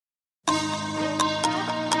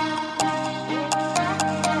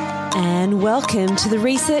and welcome to the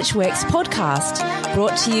ResearchWorks podcast,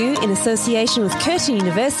 brought to you in association with Curtin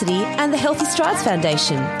University and the Healthy Strides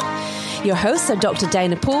Foundation. Your hosts are Dr.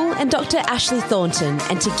 Dana Poole and Dr. Ashley Thornton,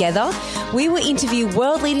 and together we will interview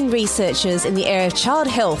world-leading researchers in the area of child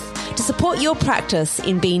health to support your practice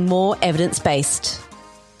in being more evidence-based.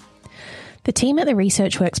 The team at the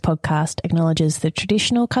ResearchWorks podcast acknowledges the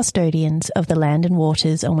traditional custodians of the land and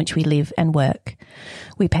waters on which we live and work.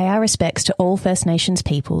 We pay our respects to all First Nations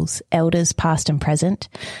peoples, elders past and present,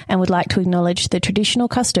 and would like to acknowledge the traditional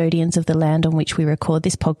custodians of the land on which we record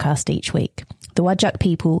this podcast each week, the Whadjuk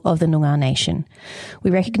people of the Noongar Nation. We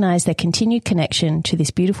recognise their continued connection to this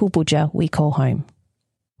beautiful budja we call home.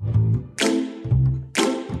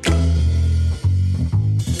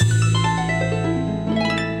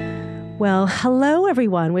 Well, hello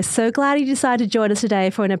everyone. We're so glad you decided to join us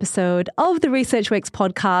today for an episode of the ResearchWorks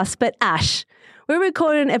podcast. But Ash, we're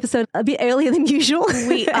recording an episode a bit earlier than usual.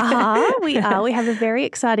 We are. We have a very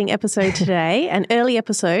exciting episode today, an early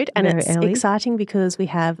episode, and it's exciting because we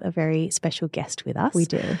have a very special guest with us. We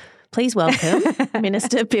do. Please welcome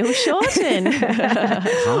Minister Bill Shorten.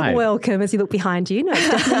 Hi. Welcome. As you look behind you. No, it's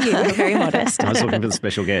definitely you. Very modest. I was looking for the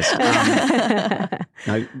special guest.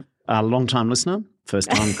 A long-time listener,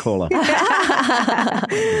 first-time caller.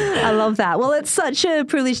 I love that. Well, it's such a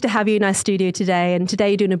privilege to have you in our studio today. And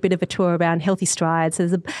today you're doing a bit of a tour around Healthy Strides.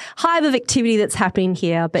 There's a hive of activity that's happening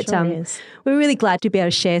here. But we're really glad to be able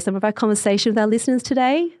to share some of our conversation with our listeners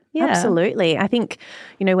today. Yeah. Absolutely. I think,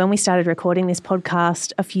 when we started recording this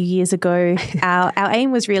podcast a few years ago, our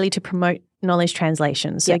aim was really to promote knowledge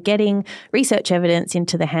translation. So getting research evidence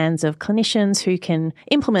into the hands of clinicians who can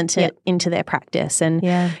implement it into their practice. And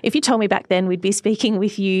if you told me back then we'd be speaking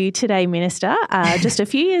with you today, Minister, just a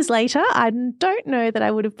few years later, I don't know that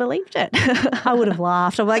I would have believed it. I would have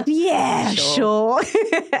laughed. I'm like, yeah, sure.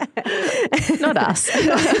 Not us.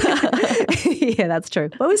 Yeah, that's true.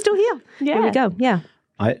 But we're still here. Yeah. Here we go. Yeah.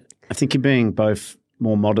 I think you're being both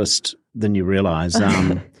more modest than you realise.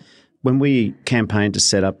 When we campaigned to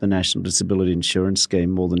set up the National Disability Insurance Scheme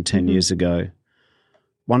more than 10 years ago,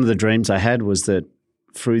 one of the dreams I had was that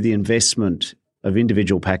through the investment of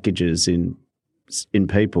individual packages in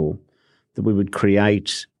people, that we would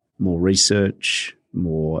create more research,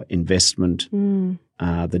 more investment,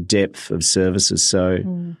 the depth of services. So,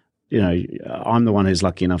 I'm the one who's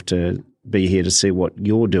lucky enough to be here to see what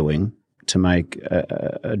you're doing to make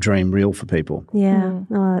a dream real for people. Yeah.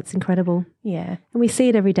 Oh, that's incredible. Yeah. And we see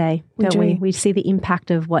it every day, don't we? We see the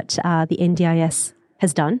impact of what the NDIS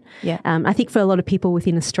has done. Yeah. I think for a lot of people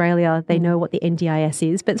within Australia, they know what the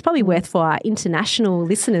NDIS is, but it's probably worth for our international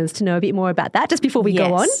listeners to know a bit more about that just before we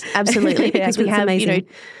go on. Absolutely, because we have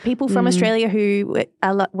people from Australia who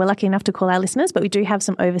we're lucky enough to call our listeners, but we do have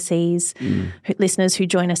some overseas listeners who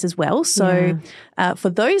join us as well. So for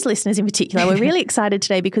those listeners in particular, we're really excited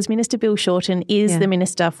today because Minister Bill Shorten is the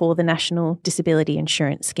Minister for the National Disability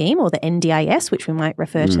Insurance Scheme, or the NDIS, which we might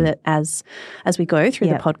refer to it as we go through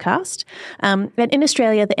the podcast. And in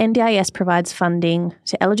Australia, the NDIS provides funding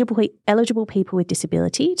to eligible people with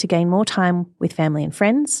disability to gain more time with family and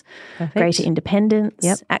friends, greater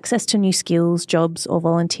independence, access to new skills, jobs or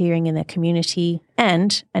volunteering in their community,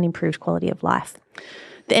 and an improved quality of life.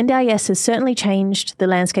 The NDIS has certainly changed the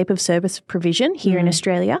landscape of service provision here in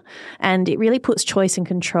Australia, and it really puts choice and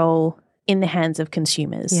control in the hands of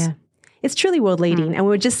consumers. Yeah. It's truly world leading. And we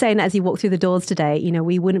were just saying as you walk through the doors today,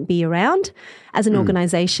 we wouldn't be around as an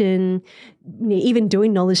organisation, even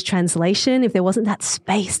doing knowledge translation if there wasn't that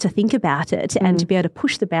space to think about it and to be able to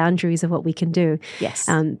push the boundaries of what we can do. Yes.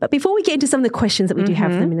 But before we get into some of the questions that we do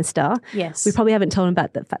have for the Minister, we probly haven't told him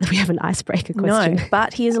about the fact that we have an icebreaker question. No,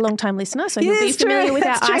 but he is a long-time listener, so he'll be familiar with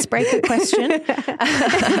our icebreaker question.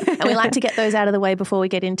 And we like to get those out of the way before we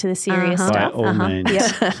get into the serious stuff. By all means.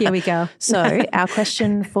 Yep. Here we go. So our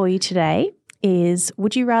question for you today is,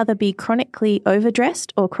 would you rather be chronically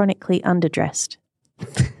overdressed or chronically underdressed?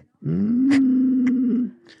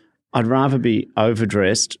 I'd rather be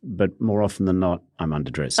overdressed, but more often than not, I'm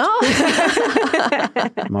underdressed.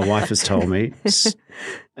 Oh. My wife has told me,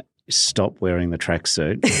 stop wearing the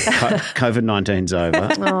tracksuit. COVID-19's over.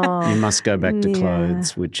 Oh. You must go back to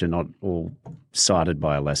clothes which are not all sided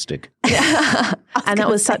by elastic. And that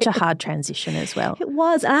was such a hard transition as well. It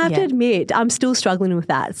was. And I have to admit, I'm still struggling with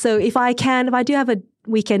that. So if I do have a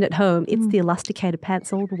weekend at home, it's the elasticated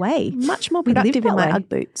pants all the way. Much more productive in my Ugg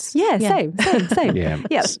boots. Yeah, same.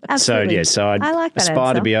 Yeah, absolutely. So I'd I like that aspire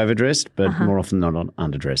answer. to be overdressed, but more often than not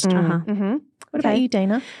underdressed. What about you,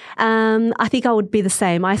 Dana? I think I would be the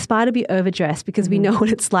same. I aspire to be overdressed because we know what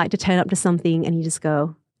it's like to turn up to something and you just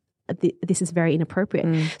go, this is very inappropriate.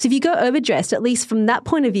 So if you go overdressed, at least from that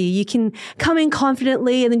point of view, you can come in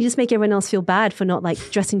confidently and then you just make everyone else feel bad for not like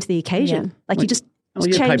dressing to the occasion. You just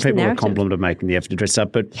you pay people a narrative. compliment of making the effort to dress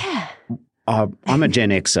up, but I'm a Gen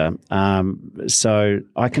Xer, so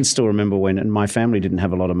I can still remember when, and my family didn't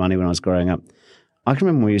have a lot of money when I was growing up. I can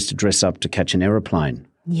remember when we used to dress up to catch an aeroplane.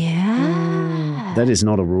 Yeah. That is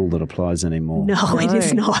not a rule that applies anymore. No, it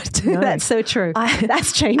is not. No. That's so true.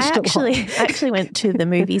 That's changed a lot. I actually went to the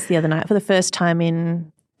movies the other night for the first time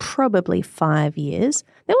in probably 5 years.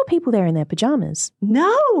 There were people there in their pajamas.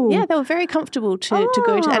 No. Yeah, they were very comfortable to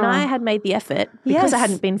go to. And I had made the effort, because I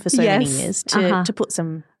hadn't been for so many years, to put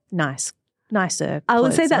some nicer I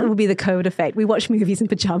would say that on. would be the COVID effect. We watch movies in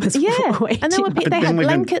pajamas. Yeah, and they had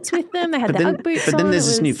blankets with them. They had the Ugg boots on. But then there's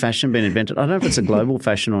this new fashion being invented. I don't know if it's a global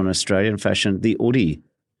fashion or an Australian fashion, the hoodie.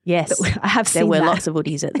 Yes, I have seen there were that. lots of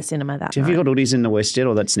hoodies at the cinema that Have night. you got hoodies in the West yet,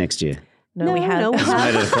 or that's next year? No, we have. It's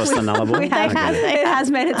made it across the Nullarbor. It has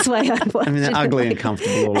made its way. I mean, they're ugly and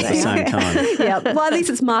comfortable all at the same time. Yeah, well, at least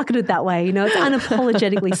it's marketed that way. It's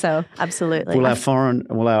unapologetically so. Absolutely. Will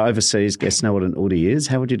our overseas guests know what an hoodie is?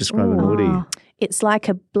 How would you describe an hoodie? It's like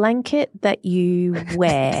a blanket that you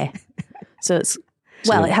wear. So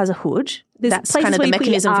it has a hood. That's kind of the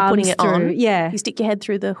mechanism for putting it on. Yeah. You stick your head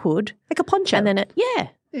through the hood. Like a poncho. And then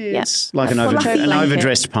It's like an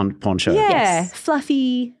overdressed poncho. Yeah. Yes.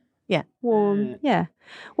 Fluffy. Yeah. Warm. Yeah.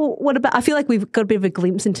 Well, what about, I feel like we've got a bit of a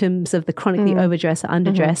glimpse in terms of the chronically overdressed or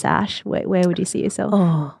underdressed, Ash. Where would you see yourself?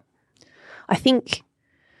 Oh, I think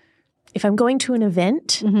if I'm going to an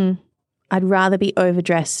event, I'd rather be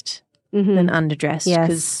overdressed than underdressed,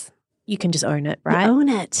 because you can just own it, right? You own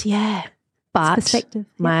it, yeah. But perspective.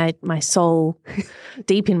 My soul,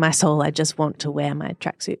 deep in my soul, I just want to wear my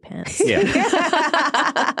tracksuit pants. Yeah.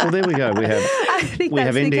 Well, there we go. We have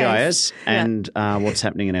NDIS and what's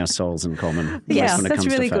happening in our souls in common. Yeah, when it that's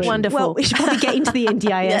comes really to good. fashion. Wonderful. Well, we should probably get into the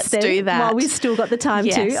NDIS Let's then, do that. while we've still got the time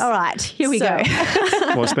too. All right, here we go.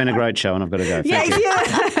 Well, it's been a great show and I've got to go. Thank you.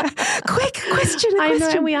 Quick question. I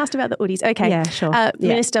know we asked about the hoodies. Okay. Yeah, sure.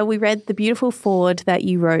 Minister, we read the beautiful forward that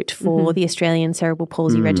you wrote for the Australian Cerebral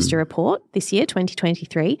Palsy Register report this year,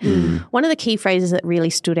 2023. One of the key phrases that really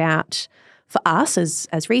stood out for us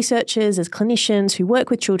as researchers, as clinicians who work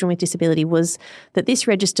with children with disability, was that this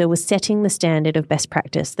register was setting the standard of best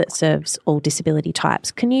practice that serves all disability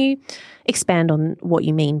types. Can you expand on what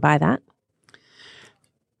you mean by that?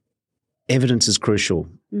 Evidence is crucial.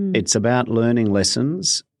 It's about learning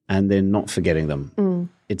lessons and then not forgetting them.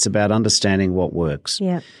 It's about understanding what works.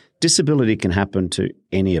 Yeah. Disability can happen to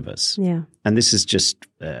any of us. Yeah. And this is just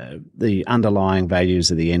the underlying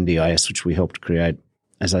values of the NDIS, which we helped create,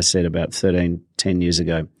 as I said, about 10 years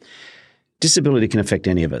ago. Disability can affect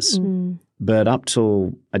any of us. But up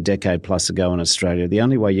till a decade plus ago in Australia, the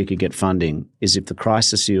only way you could get funding is if the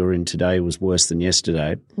crisis you were in today was worse than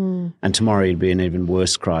yesterday, and tomorrow you'd be an even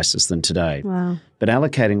worse crisis than today. Wow. But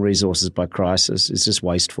allocating resources by crisis is just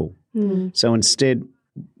wasteful. So instead,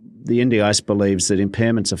 the NDIS believes that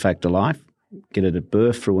impairment's a fact of life. Get it at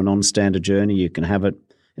birth through a non-standard journey. You can have it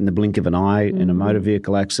in the blink of an eye in a motor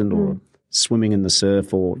vehicle accident or swimming in the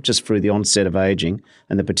surf or just through the onset of aging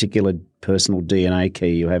and the particular personal DNA key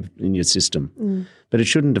you have in your system. But it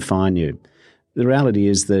shouldn't define you. The reality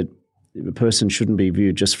is that a person shouldn't be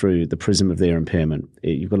viewed just through the prism of their impairment.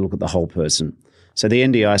 You've got to look at the whole person. So the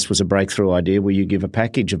NDIS was a breakthrough idea where you give a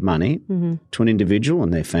package of money to an individual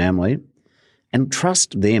and their family and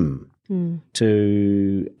trust them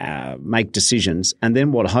to make decisions. And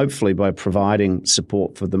then what hopefully by providing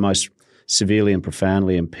support for the most severely and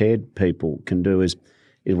profoundly impaired people can do is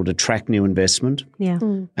it will attract new investment. Yeah.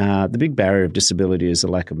 The big barrier of disability is the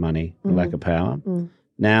lack of money, the lack of power.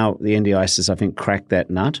 Now the NDIS has, I think, cracked that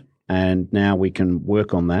nut and now we can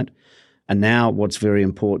work on that. And now what's very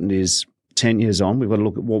important is 10 years on, we've got to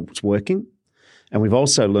look at what's working. And we've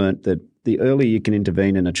also learnt that the earlier you can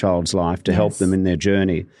intervene in a child's life to help them in their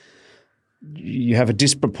journey, you have a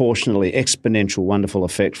disproportionately exponential, wonderful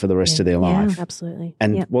effect for the rest of their life. Absolutely.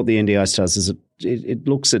 And what the NDIS does is it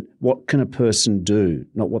looks at what can a person do,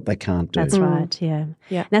 not what they can't do. That's right, yeah.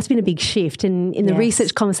 And that's been a big shift. And in the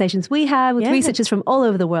research conversations we have with researchers from all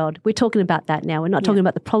over the world, we're talking about that now. We're not talking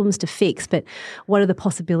about the problems to fix, but what are the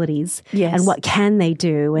possibilities and what can they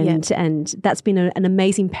do? And that's been an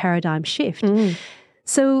amazing paradigm shift.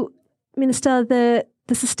 So, Minister, the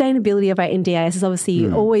sustainability of our NDIS is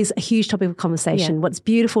obviously always a huge topic of conversation. What's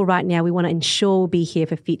beautiful right now, we want to ensure will be here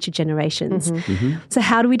for future generations. So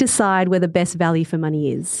how do we decide where the best value for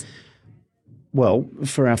money is? Well,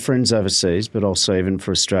 for our friends overseas, but also even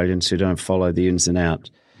for Australians who don't follow the ins and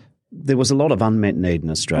outs, there was a lot of unmet need in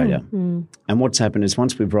Australia. And what's happened is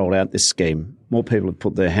once we've rolled out this scheme, more people have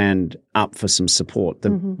put their hand up for some support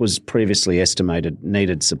than was previously estimated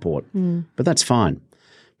needed support. But that's fine.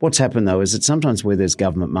 What's happened, though, is that sometimes where there's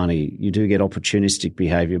government money, you do get opportunistic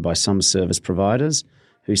behaviour by some service providers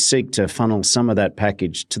who seek to funnel some of that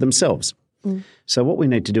package to themselves. So what we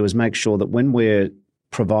need to do is make sure that when we're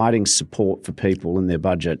providing support for people in their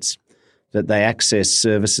budgets, that they access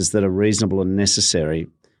services that are reasonable and necessary,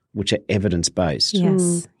 which are evidence-based.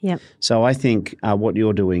 Yes. Yep. So I think what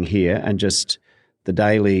you're doing here and just the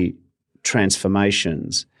daily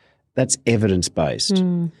transformations, that's evidence-based.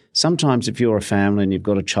 Sometimes if you're a family and you've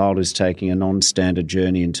got a child who's taking a non-standard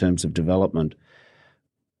journey in terms of development,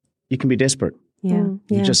 you can be desperate. Yeah.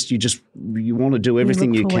 You want to do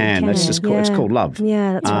everything you can. That's just it's called love.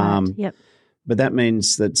 Yeah, that's right. Yep. But that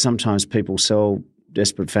means that sometimes people sell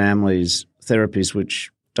desperate families therapies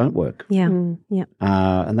which don't work. Yeah.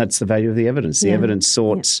 And that's the value of the evidence. The evidence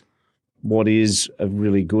sorts what is a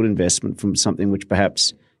really good investment from something which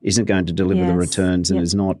perhaps isn't going to deliver the returns and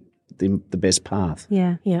is not the best path.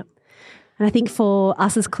 Yeah. And I think for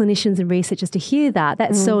us as clinicians and researchers to hear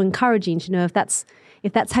that's so encouraging to know if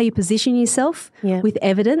that's how you position yourself with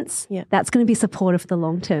evidence, that's going to be supportive for the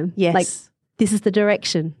long term. Yes. Like this is the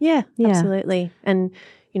direction. Yeah, absolutely. And,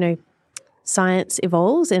 science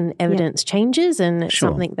evolves and evidence changes, and it's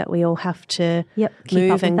something that we all have to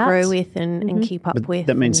move and grow with and keep up with.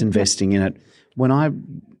 That means investing in it.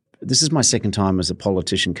 This is my second time as a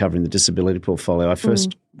politician covering the disability portfolio. I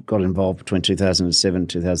first got involved between 2007 and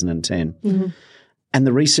 2010. And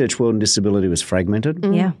the research world in disability was fragmented.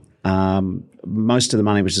 Yeah. Most of the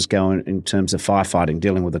money was just going in terms of firefighting,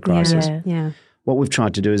 dealing with the crisis. Yeah. What we've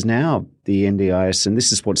tried to do is now the NDIS, and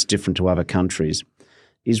this is what's different to other countries,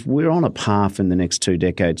 is we're on a path in the next 2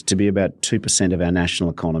 decades to be about 2% of our national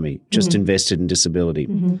economy just invested in disability.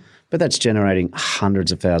 But that's generating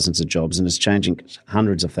hundreds of thousands of jobs and it's changing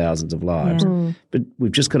hundreds of thousands of lives. But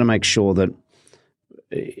we've just got to make sure that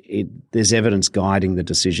there's evidence guiding the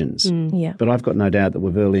decisions. But I've got no doubt that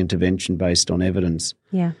with early intervention based on evidence,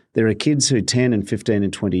 there are kids who 10 and 15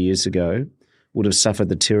 and 20 years ago would have suffered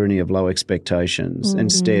the tyranny of low expectations.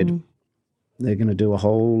 Instead, they're going to do a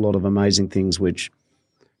whole lot of amazing things which,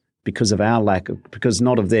 because of our because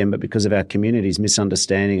not of them, but because of our community's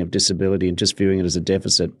misunderstanding of disability and just viewing it as a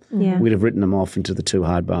deficit, we'd have written them off into the too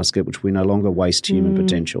hard basket, which we no longer waste human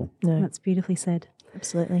potential. No. That's beautifully said.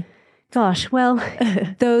 Absolutely. Gosh, well,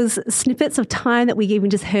 those snippets of time that we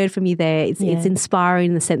even just heard from you there, it's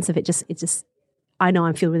inspiring in the sense of it just I know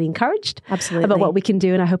I feel really encouraged about what we can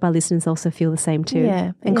do, and I hope our listeners also feel the same too.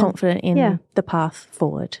 Yeah, and confident in the path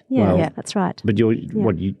forward. Yeah, that's right. But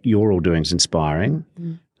what you're all doing is inspiring.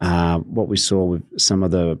 What we saw with some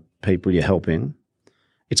of the people you're helping,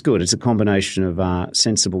 it's good. It's a combination of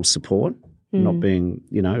sensible support, not being,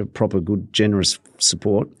 proper, good, generous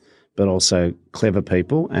support, but also clever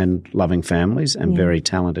people and loving families and very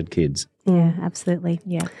talented kids. Yeah, absolutely.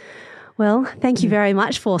 Yeah. Well, thank you very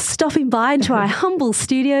much for stopping by into our humble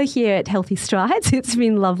studio here at Healthy Strides. It's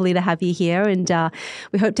been lovely to have you here, and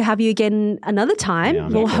we hope to have you again another time. Yeah,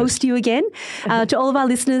 we'll host you again. To all of our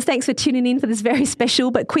listeners, thanks for tuning in for this very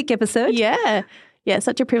special but quick episode. Yeah,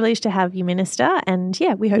 such a privilege to have you, Minister, and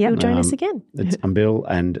we hope you'll join us again. I'm Bill,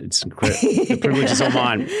 and it's incredible. The privilege is all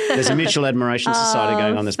mine. There's a mutual admiration society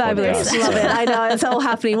going on this fabulous. podcast. Love it. I know, it's all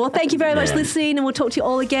happening. Well, thank you very much for listening, and we'll talk to you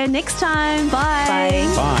all again next time. Bye.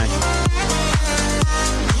 Bye.